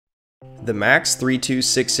The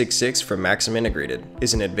MAX32666 from Maxim Integrated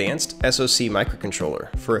is an advanced SoC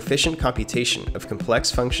microcontroller for efficient computation of complex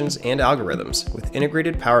functions and algorithms with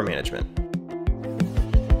integrated power management.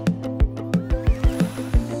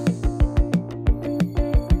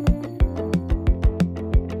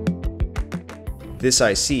 This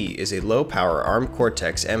IC is a low-power Arm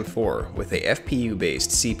Cortex-M4 with a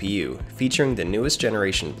FPU-based CPU featuring the newest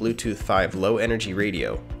generation Bluetooth 5 low-energy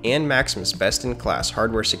radio and Maxim's best-in-class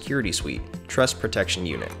hardware security suite, Trust Protection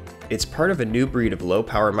Unit. It's part of a new breed of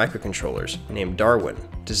low-power microcontrollers named DARWIN,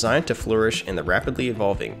 designed to flourish in the rapidly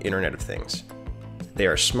evolving Internet of Things. They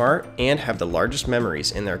are smart and have the largest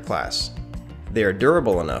memories in their class. They are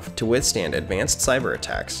durable enough to withstand advanced cyber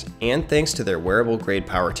attacks, and thanks to their wearable-grade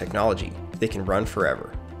power technology, they can run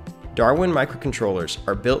forever. DARWIN microcontrollers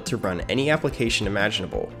are built to run any application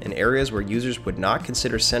imaginable in areas where users would not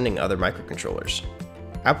consider sending other microcontrollers.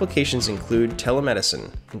 Applications include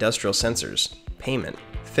telemedicine, industrial sensors, payment,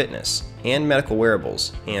 fitness, and medical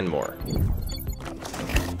wearables, and more.